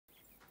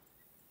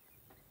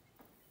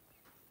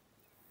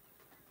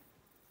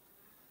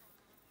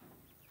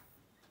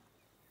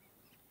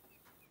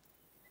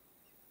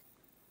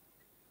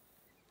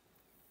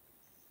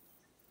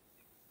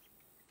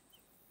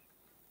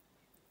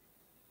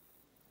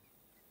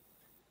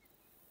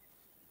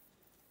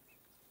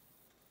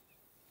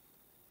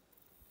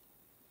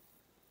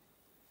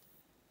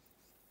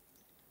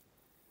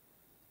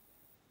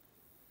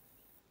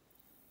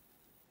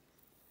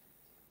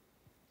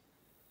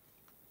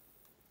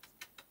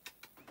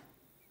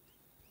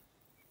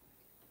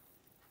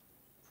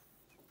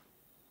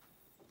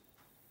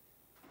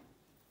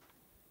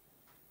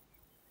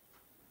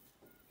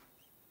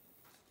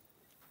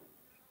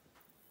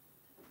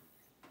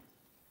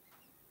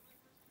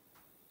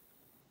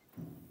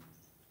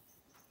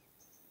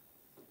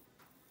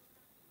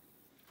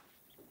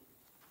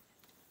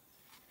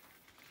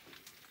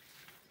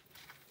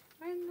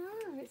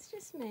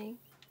kiss me?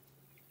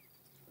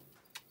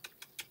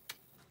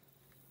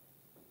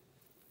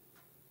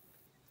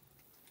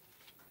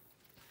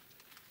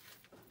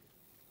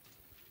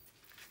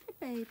 Hi,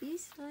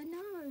 babies. I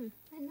know.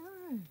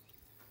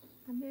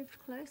 I moved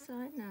closer,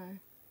 I know.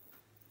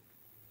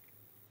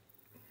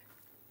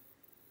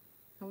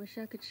 I wish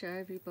I could show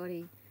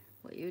everybody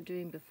what you were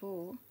doing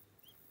before.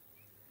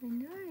 I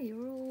know, you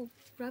were all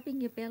rubbing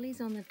your bellies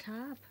on the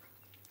tarp.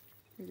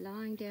 You're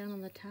lying down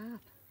on the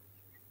tarp.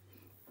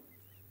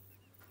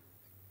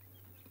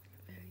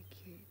 Very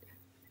cute.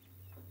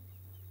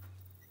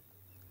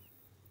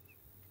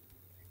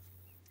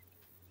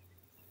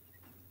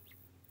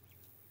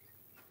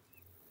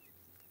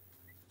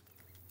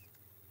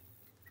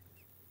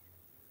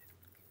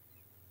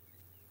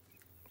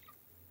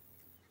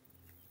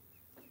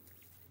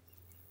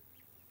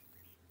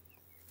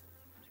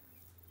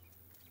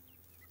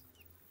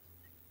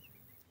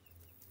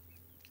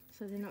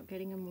 So they're not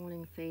getting a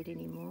morning feed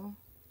anymore,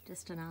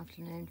 just an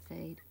afternoon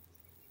feed.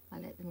 I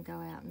let them go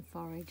out and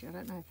forage. I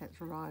don't know if that's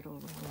right or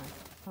wrong.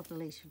 I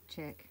probably should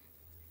check.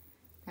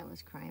 That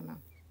was Kramer.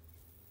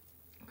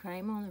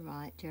 Kramer on the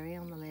right, Jerry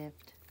on the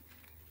left,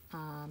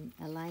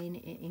 Elaine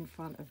in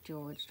front of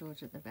George,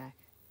 George at the back.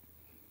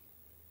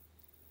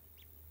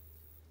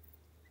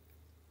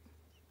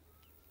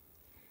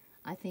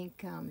 I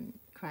think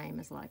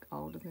Kramer's like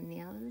older than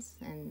the others,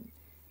 and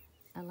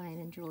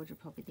Elaine and George are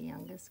probably the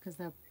youngest because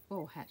they're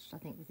all hatched, I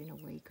think, within a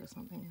week or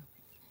something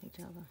of each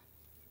other.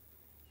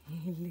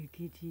 Look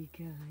at you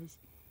guys.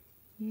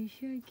 You're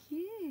so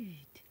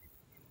cute.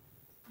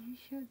 You're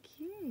so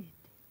cute.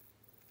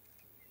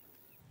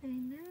 I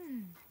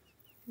know.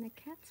 And the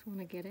cats want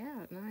to get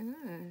out, and I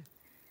know.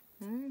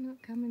 No,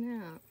 not coming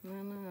out.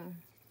 No.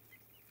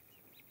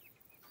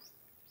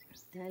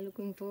 They're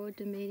looking forward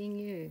to meeting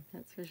you,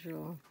 that's for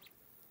sure.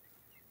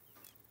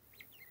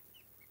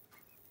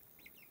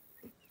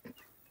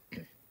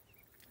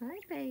 Hi,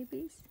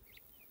 babies.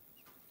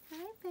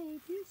 Hi,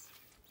 babies.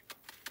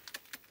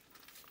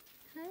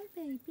 Hi,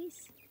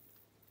 babies.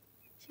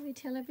 Should we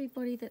tell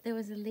everybody that there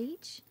was a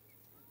leech?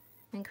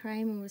 And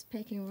Kramer was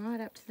pecking right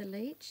up to the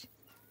leech.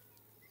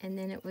 And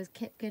then it was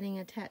kept getting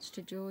attached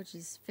to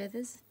George's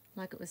feathers.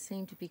 Like it was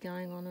seemed to be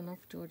going on and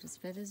off George's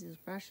feathers. He was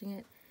brushing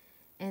it.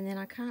 And then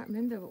I can't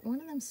remember, but one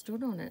of them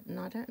stood on it. And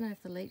I don't know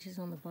if the leech is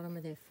on the bottom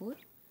of their foot.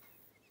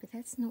 But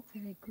that's not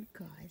very good,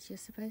 guys. You're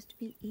supposed to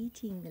be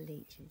eating the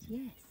leeches.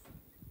 Yes.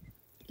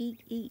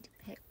 Eat, eat,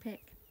 peck,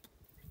 peck.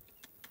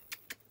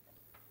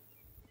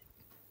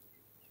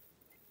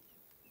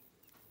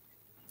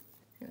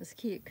 It was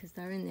cute because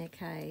they were in their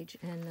cage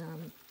and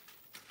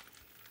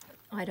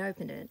I'd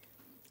opened it.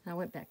 I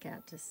went back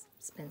out to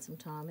spend some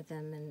time with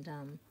them and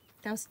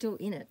they were still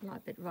in it,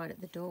 like but right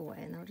at the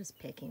doorway, and they were just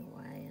pecking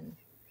away. And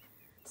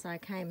so I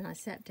came and I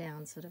sat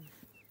down sort of,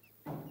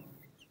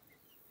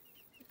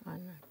 I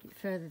don't know,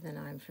 further than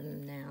I am from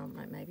them now,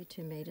 like maybe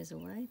 2 meters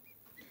away.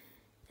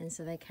 And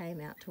so they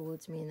came out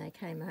towards me and they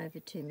came over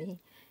to me,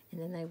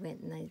 and then they went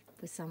and they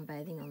were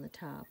sunbathing on the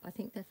tarp. I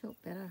think they felt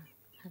better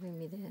having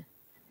me there,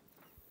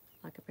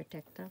 like a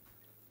protector.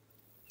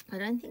 I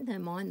don't think they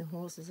mind the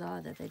horses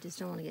either. They just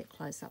don't want to get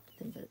close up to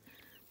them, but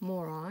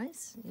more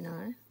eyes, you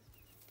know.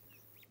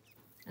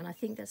 And I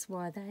think that's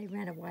why they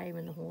ran away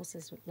when the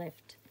horses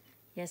left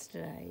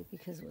yesterday,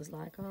 because it was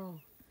like,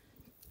 oh,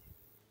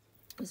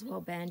 because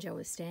while Banjo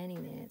was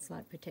standing there, it's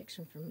like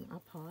protection from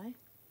up high.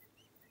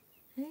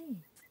 Hey.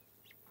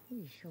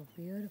 You're so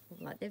beautiful.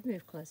 Like, they've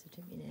moved closer to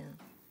me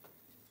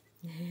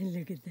now.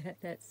 Look at that.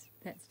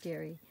 That's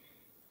Jerry.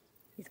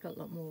 He's got a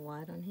lot more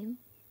white on him.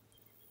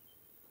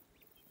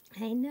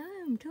 Hey, no,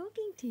 I'm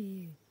talking to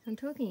you. I'm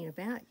talking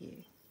about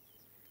you.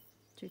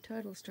 To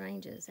total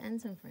strangers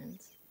and some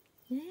friends.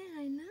 Yeah,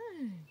 I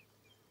know.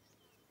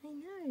 I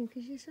know,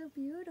 because you're so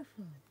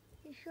beautiful.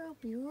 You're so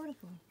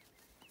beautiful.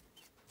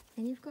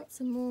 And you've got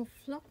some more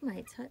flock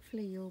mates.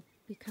 Hopefully you'll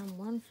become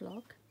one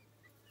flock.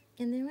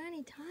 And they're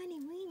only tiny,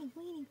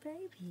 weeny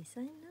babies,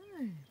 I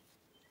know.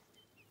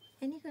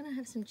 And you're going to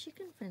have some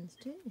chicken friends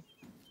too.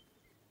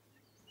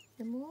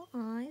 The more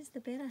eyes, the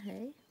better,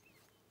 hey?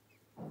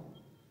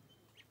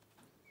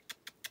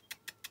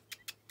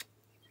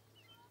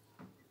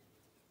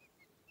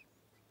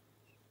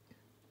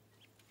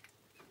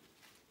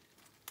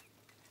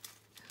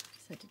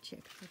 Just had to check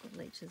if I've got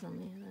leeches on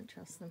me. I don't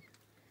trust them.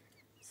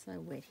 So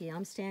wet here.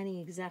 I'm standing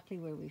exactly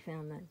where we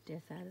found that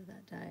death adder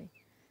that day.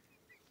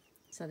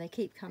 So they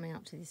keep coming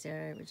up to this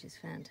area, which is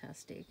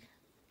fantastic.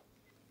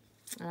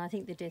 And I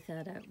think the death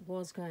adder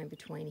was going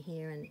between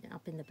here and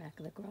up in the back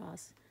of the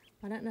grass.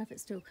 I don't know if it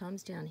still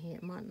comes down here.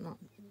 It might not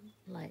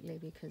lately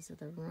because of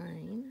the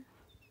rain.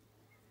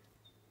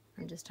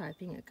 I'm just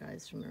hoping it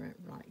goes from around,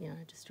 right, you know,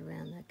 just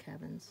around the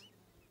cabins.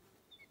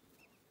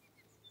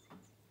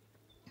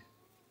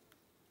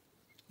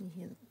 You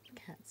hear the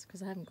cats,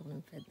 because I haven't gone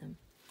and fed them.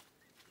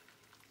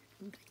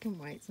 They can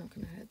wait, it's not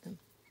going to hurt them.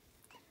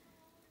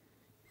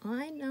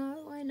 I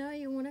know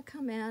you want to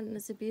come out and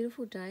it's a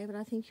beautiful day, but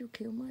I think you'll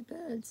kill my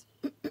birds.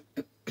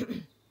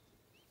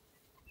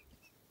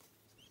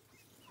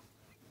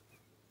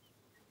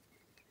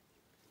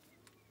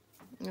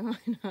 Oh,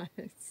 I know,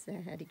 it's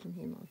sad he can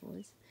hear my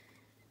voice.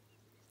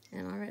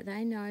 And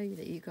they know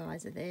that you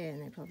guys are there,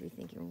 and they're probably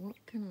thinking, what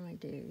can I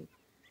do?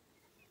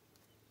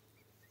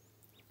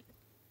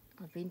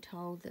 I've been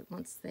told that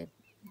once they're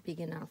big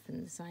enough,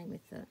 and the same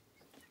with the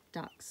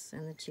ducks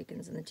and the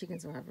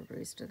chickens will have a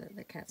rooster, that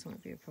the cats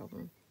won't be a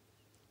problem.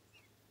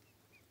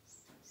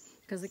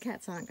 Because the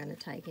cats aren't going to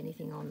take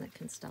anything on that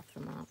can stuff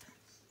them up.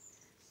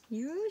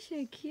 You're all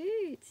so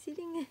cute,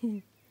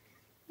 sitting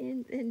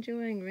and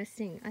enjoying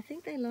resting. I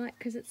think they like,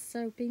 because it's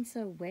been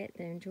so wet,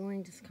 they're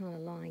enjoying just kind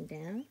of lying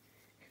down.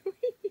 What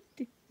are you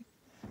doing?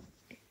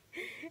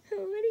 What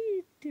are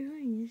you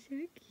doing? You're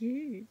so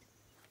cute.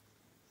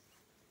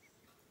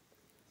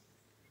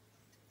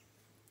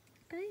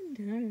 I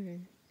know.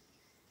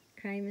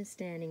 Kramer's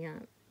standing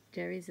up,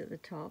 Jerry's at the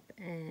top,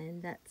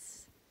 and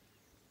that's,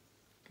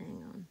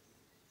 hang on,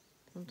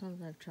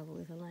 sometimes I have trouble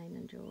with Elaine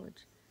and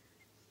George.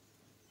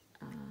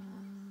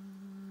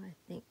 I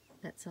think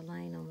that's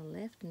Elaine on the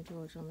left and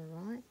George on the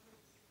right.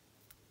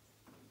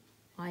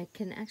 I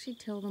can actually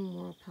tell them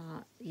more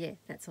apart. Yeah,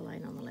 that's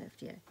Elaine on the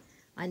left, yeah.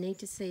 I need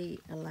to see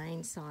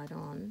Elaine's side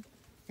on,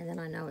 and then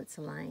I know it's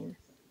Elaine.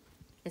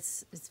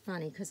 It's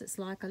funny, because it's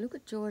like I look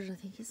at George and I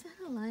think, is that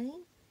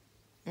Elaine?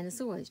 And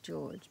it's always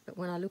George. But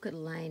when I look at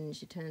Elaine and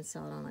she turns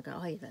side on, I go,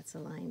 oh yeah, that's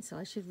Elaine. So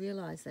I should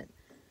realise that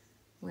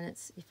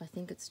if I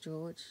think it's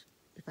George,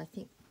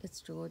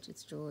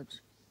 it's George.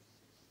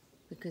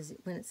 Because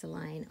when it's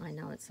Elaine, I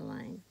know it's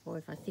Elaine. Or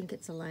if I think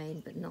it's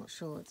Elaine but not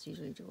sure, it's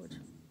usually George.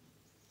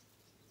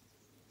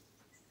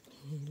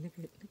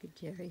 look at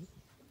Jerry.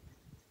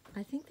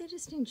 I think they're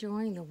just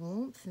enjoying the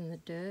warmth and the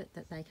dirt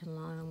that they can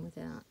lie on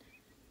without.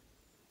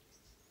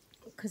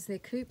 Because their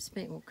coop's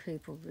been, or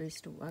coop or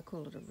roost, or I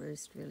call it a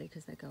roost really,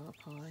 because they go up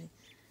high.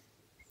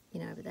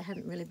 You know, but they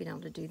haven't really been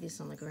able to do this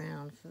on the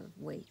ground for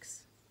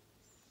weeks.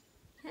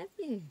 Have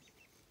you?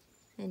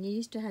 And you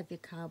used to have your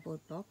cardboard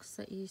box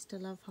that you used to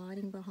love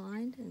hiding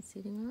behind and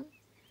sitting on.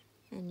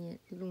 And your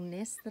little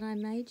nest that I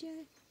made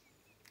you.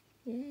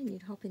 Yeah, and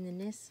you'd hop in the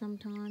nest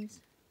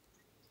sometimes.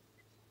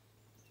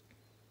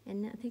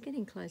 And now they're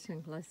getting closer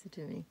and closer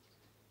to me.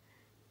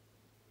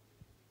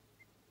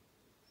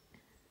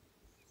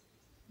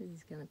 This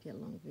is going to be a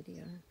long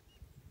video.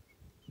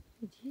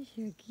 You're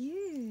so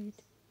cute.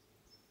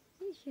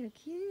 You're so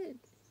cute.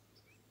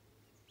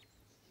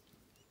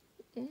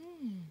 Yeah.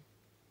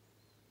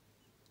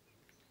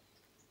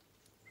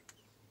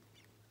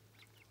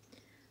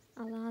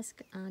 I'll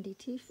ask Auntie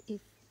Tiff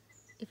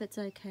if it's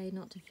okay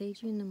not to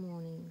feed you in the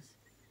mornings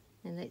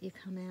and let you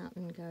come out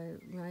and go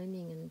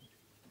roaming and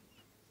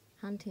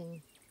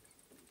hunting.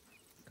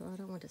 God, I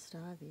don't want to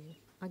starve you.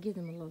 I give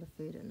them a lot of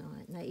food at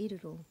night and they eat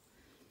it all.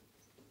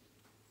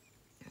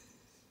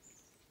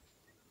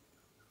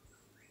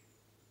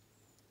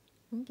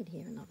 I could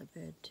hear another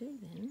bird too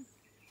then.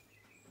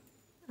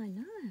 I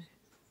know.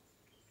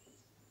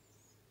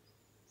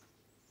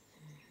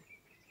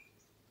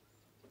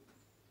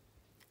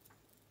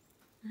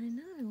 I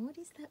know. What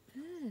is that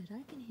bird?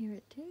 I can hear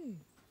it too.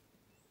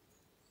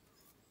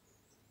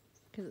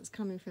 Because it's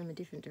coming from a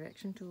different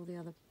direction to all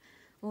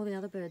the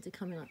other birds are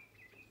coming up.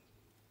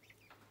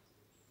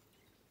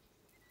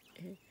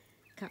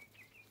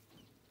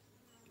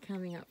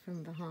 Coming up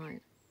from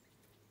behind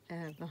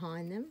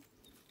them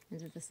and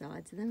to the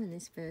sides of them, and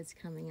this bird's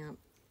coming up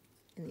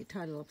in the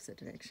total opposite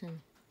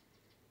direction.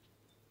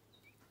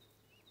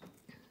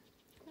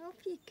 Off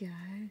you go.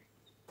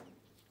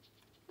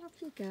 Off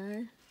you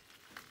go.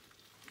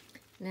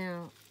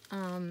 Now,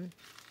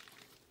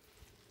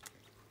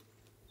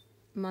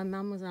 my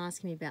mum was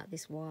asking me about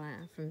this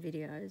wire from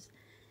videos,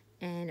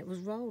 and it was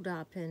rolled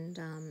up, and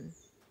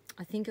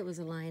I think it was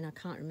Elaine, I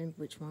can't remember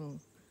which one.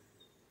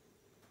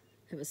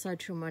 It was so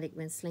traumatic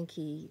when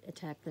Slinky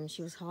attacked them.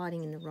 She was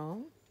hiding in the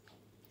roll.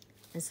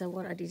 And so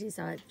what I did is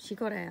she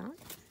got out,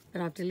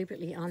 but I've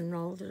deliberately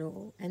unrolled it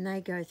all, and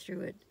they go through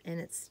it, and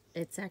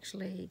it's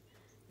actually,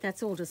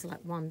 that's all just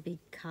like one big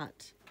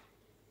cut.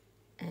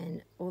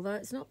 And although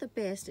it's not the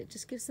best, it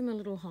just gives them a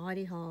little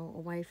hidey hole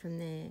away from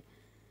their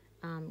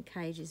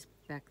cages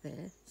back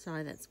there. So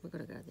we've got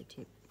to go to the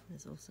tip.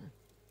 There's also.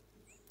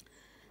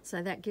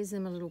 So that gives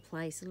them a little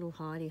place, a little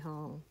hidey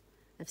hole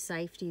of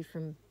safety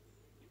from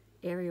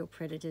aerial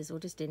predators or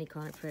just any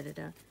kind of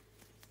predator.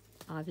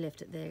 I've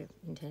left it there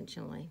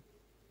intentionally.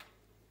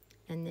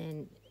 And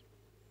then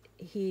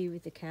here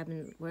with the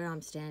cabin where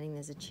I'm standing,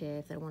 there's a chair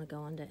if they want to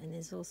go under, and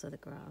there's also the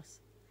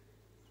grass.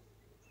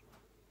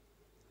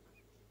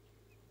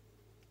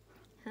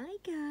 Hi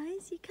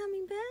guys, you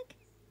coming back?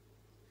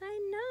 I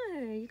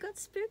know, you got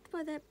spooked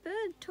by that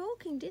bird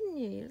talking, didn't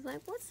you? You was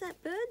like, what's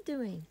that bird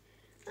doing?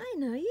 I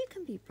know, you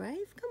can be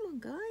brave. Come on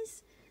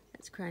guys.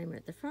 That's Kramer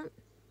at the front,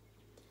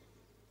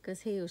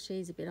 because he or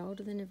she's a bit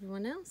older than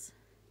everyone else.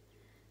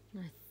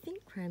 And I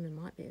think Kramer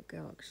might be a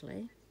girl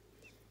actually.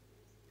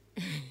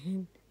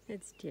 And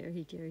that's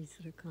Jerry. Jerry's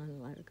sort of kind of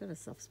like, I've got a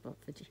soft spot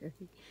for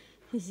Jerry.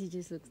 He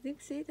just looks,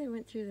 see, they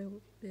went through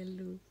their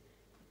little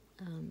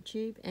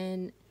tube.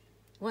 And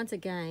once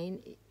again,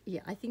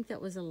 yeah, I think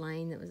that was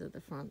Elaine that was at the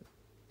front,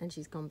 and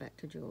she's gone back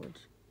to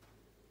George.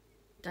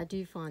 I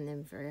do find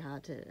them very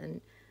hard to,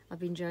 and I've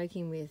been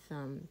joking with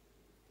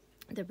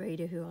the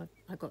breeder who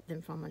I got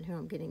them from and who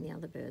I'm getting the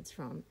other birds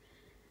from.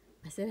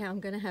 I said how I'm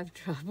going to have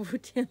trouble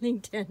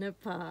telling 10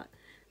 apart,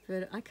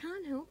 but I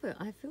can't help it.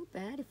 I feel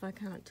bad if I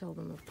can't tell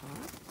them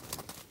apart.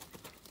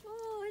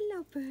 Oh,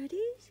 hello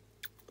birdies.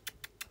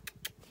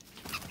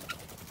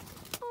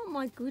 Oh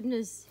my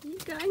goodness, you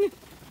going?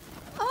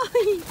 Oh,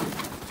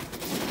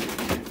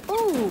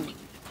 oh,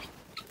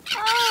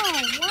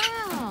 oh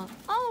wow,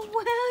 oh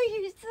wow,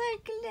 you're so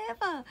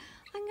clever.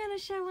 I'm going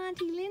to show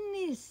Auntie Lynn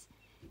this,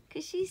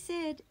 because she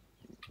said,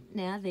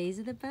 now these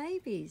are the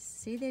babies.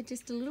 See, they're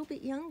just a little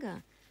bit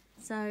younger.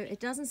 So it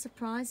doesn't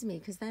surprise me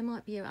because they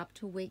might be up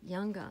to a week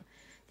younger.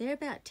 They're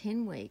about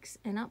 10 weeks,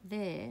 and up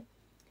there,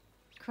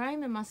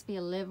 Kramer must be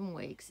 11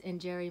 weeks and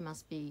Jerry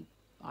must be,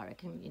 I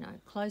reckon, you know,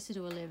 closer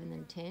to 11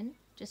 than 10,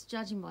 just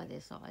judging by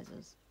their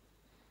sizes.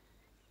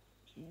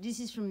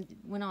 This is from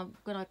when I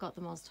got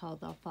them, I was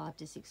told they were 5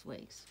 to 6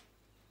 weeks.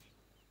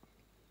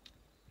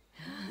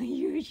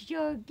 You're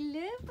so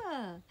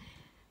clever.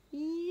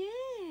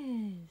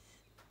 Yes.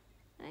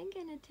 I'm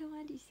going to tell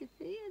Auntie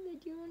Sophia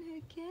that you're on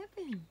her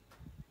cabin.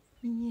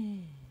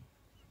 Yeah.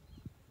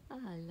 Oh,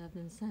 I love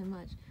them so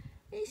much.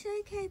 It's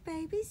okay,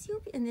 babies. You'll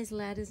be... And there's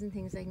ladders and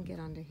things they can get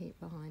under here,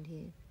 behind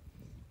here.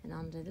 And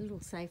under the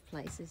little safe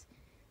places.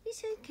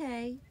 It's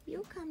okay.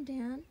 You'll come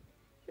down.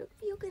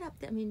 You'll get up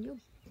there. I mean, you'll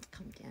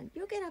come down.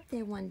 You'll get up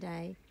there one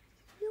day.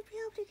 You'll be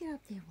able to get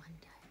up there one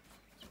day.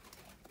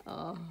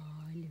 Oh,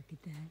 look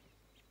at that.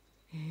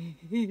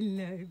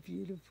 Hello,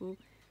 beautiful.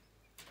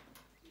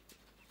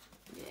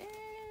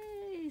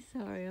 Yay!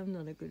 Sorry, I'm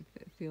not a good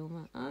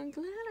filmer. I'm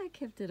glad I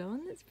kept it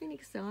on. It's been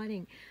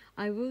exciting.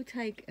 I will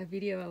take a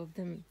video of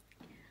them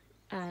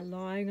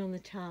lying on the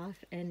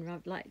turf and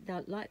rub, like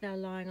they're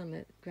lying on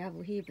the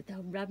gravel here, but they're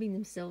rubbing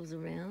themselves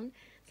around.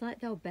 It's like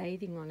they're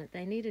bathing on it.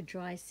 They need a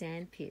dry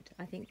sand pit.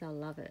 I think they'll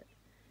love it.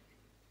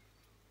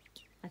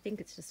 I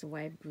think it's just a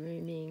way of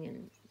grooming,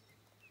 and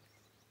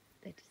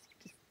they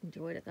just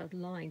enjoyed it. They were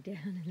lying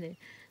down and their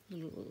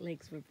little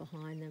legs were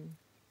behind them.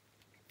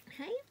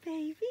 Hey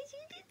babies,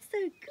 you did so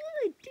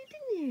good,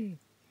 didn't you?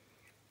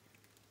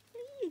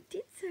 You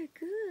did so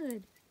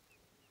good.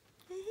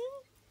 Hey?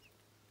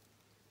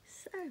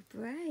 So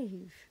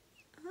brave.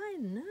 I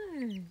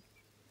know.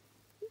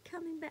 You're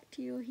coming back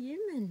to your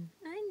human.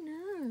 I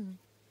know.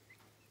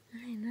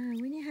 I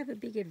know. When you have a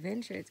big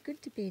adventure, it's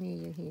good to be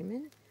near your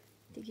human.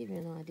 To give you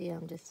an idea,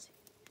 I'm just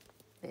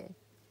there.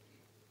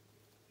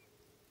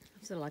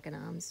 I'm sort of like an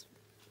arm's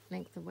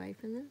length away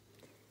from them.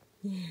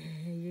 Yeah,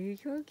 you're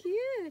so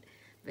cute.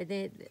 But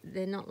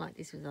they're not like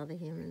this with other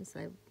humans.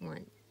 They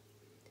won't.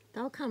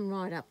 They'll come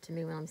right up to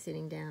me when I'm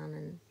sitting down,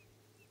 and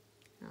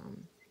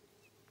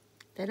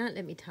they don't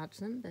let me touch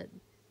them. But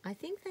I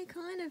think they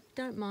kind of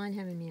don't mind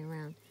having me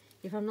around.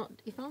 If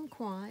I'm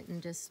quiet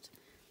and just,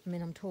 I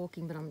mean, I'm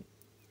talking, but I'm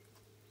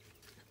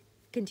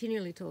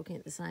continually talking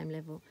at the same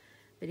level.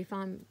 But if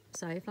I'm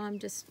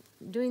just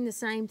doing the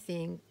same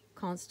thing,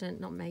 constant,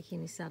 not making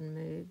any sudden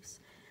moves,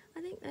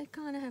 I think they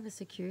kind of have a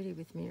security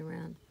with me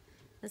around.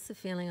 That's the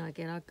feeling I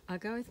get. I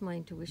go with my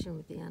intuition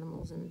with the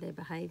animals and their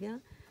behaviour,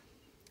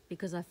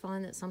 because I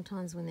find that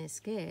sometimes when they're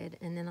scared,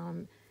 and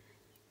then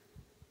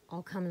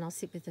I'll come and I'll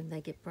sit with them, they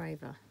get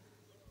braver.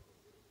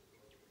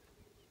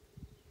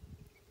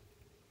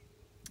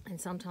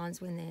 And sometimes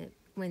when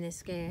they're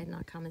scared and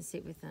I come and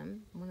sit with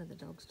them, one of the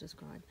dogs just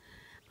cried.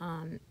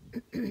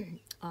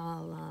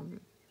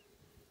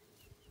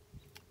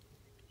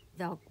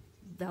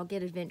 They'll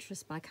get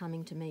adventurous by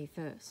coming to me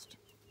first,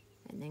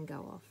 and then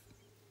go off.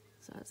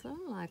 So it's not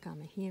like I'm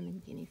a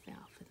human guinea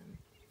fowl for them.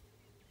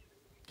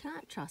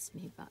 Can't trust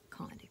me, but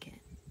kind of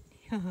can.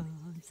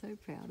 I'm so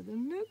proud of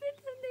them. Look at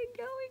them,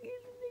 they're going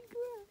in the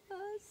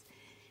grass.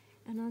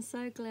 And I'm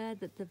so glad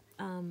that the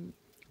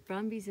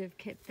Brumbies have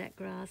kept that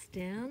grass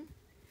down.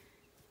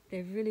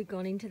 They've really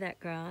gone into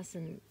that grass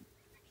and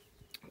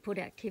put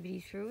activity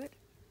through it.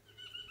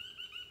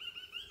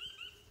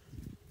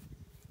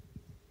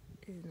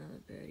 There's another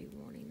birdie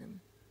warning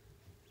them.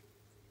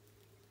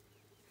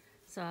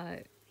 So,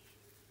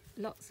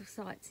 lots of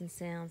sights and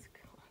sounds.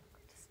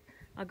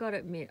 I got to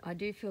admit, I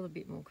do feel a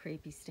bit more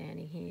creepy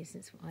standing here,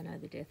 since I know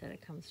the death adder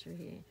comes through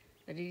here.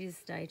 But it is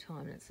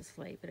daytime and it's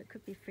asleep, but it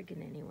could be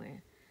friggin'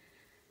 anywhere.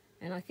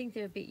 And I think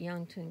they're a bit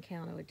young to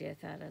encounter a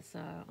death adder, so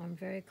I'm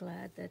very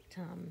glad that,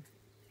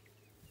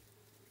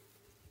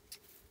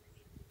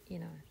 you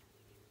know,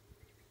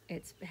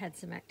 it's had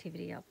some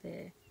activity up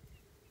there,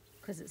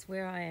 because it's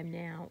where I am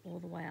now, all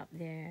the way up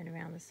there and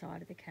around the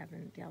side of the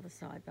cabin, the other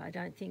side. But I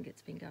don't think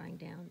it's been going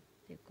down.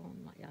 They've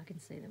gone, like, yeah, I can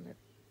see them, but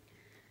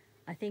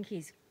I think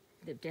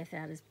the death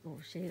adder's, or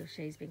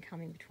she's been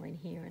coming between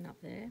here and up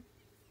there,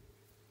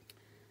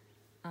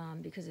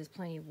 because there's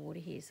plenty of water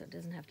here, so it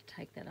doesn't have to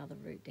take that other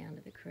route down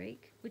to the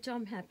creek, which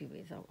I'm happy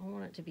with. I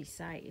want it to be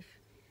safe,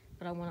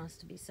 but I want us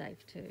to be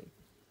safe too,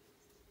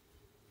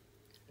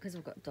 because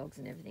we've got dogs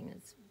and everything.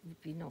 It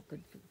would be not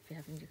good for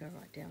having to go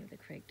right down to the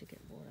creek to get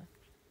water.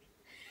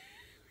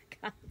 I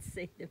can't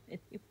see them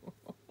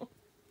anymore.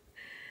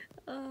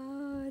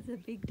 Oh, it's a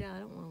big day. I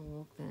don't want to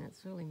walk there.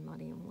 It's really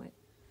muddy and wet.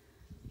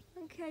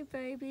 Okay,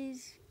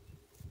 babies.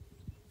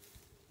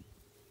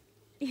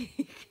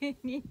 Can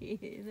you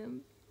hear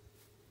them?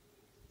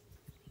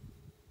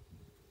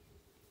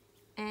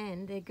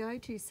 And their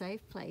go-to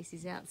safe place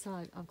is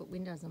outside. I've got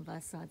windows on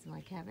both sides of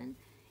my cabin,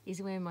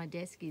 is where my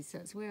desk is. So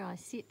it's where I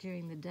sit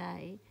during the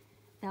day.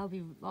 They'll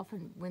be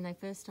often, when they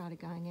first started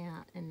going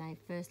out and they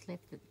first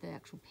left the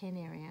actual pen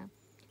area,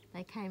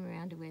 they came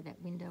around to where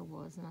that window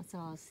was, and so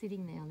I was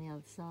sitting there on the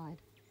other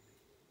side.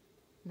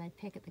 And they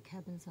peck at the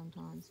cabin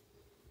sometimes.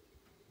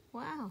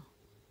 Wow.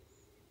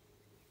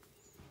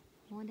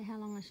 I wonder how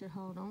long I should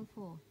hold on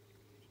for.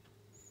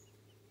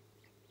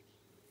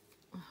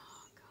 Oh,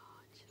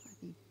 God, should I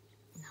be...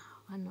 No,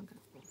 I'm not going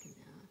to walk in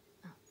there.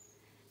 Oh, it's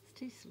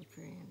too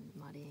slippery and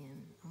muddy,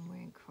 and I'm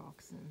wearing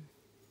Crocs, and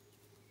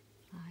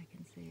I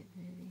can see it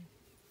moving.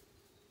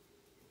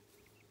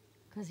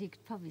 Because you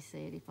could probably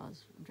see it if I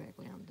was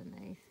directly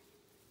underneath.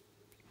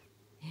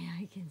 Yeah,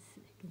 I can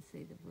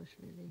see the bush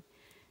moving.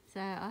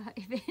 So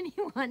if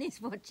anyone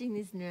is watching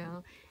this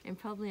now, and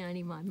probably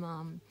only my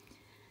mum,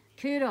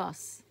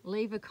 kudos.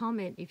 Leave a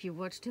comment if you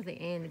watch to the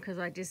end,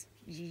 because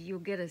you'll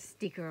get a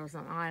sticker or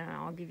something. I don't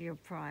know, I'll give you a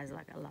prize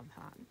like a love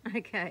heart.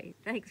 Okay,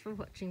 thanks for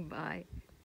watching. Bye.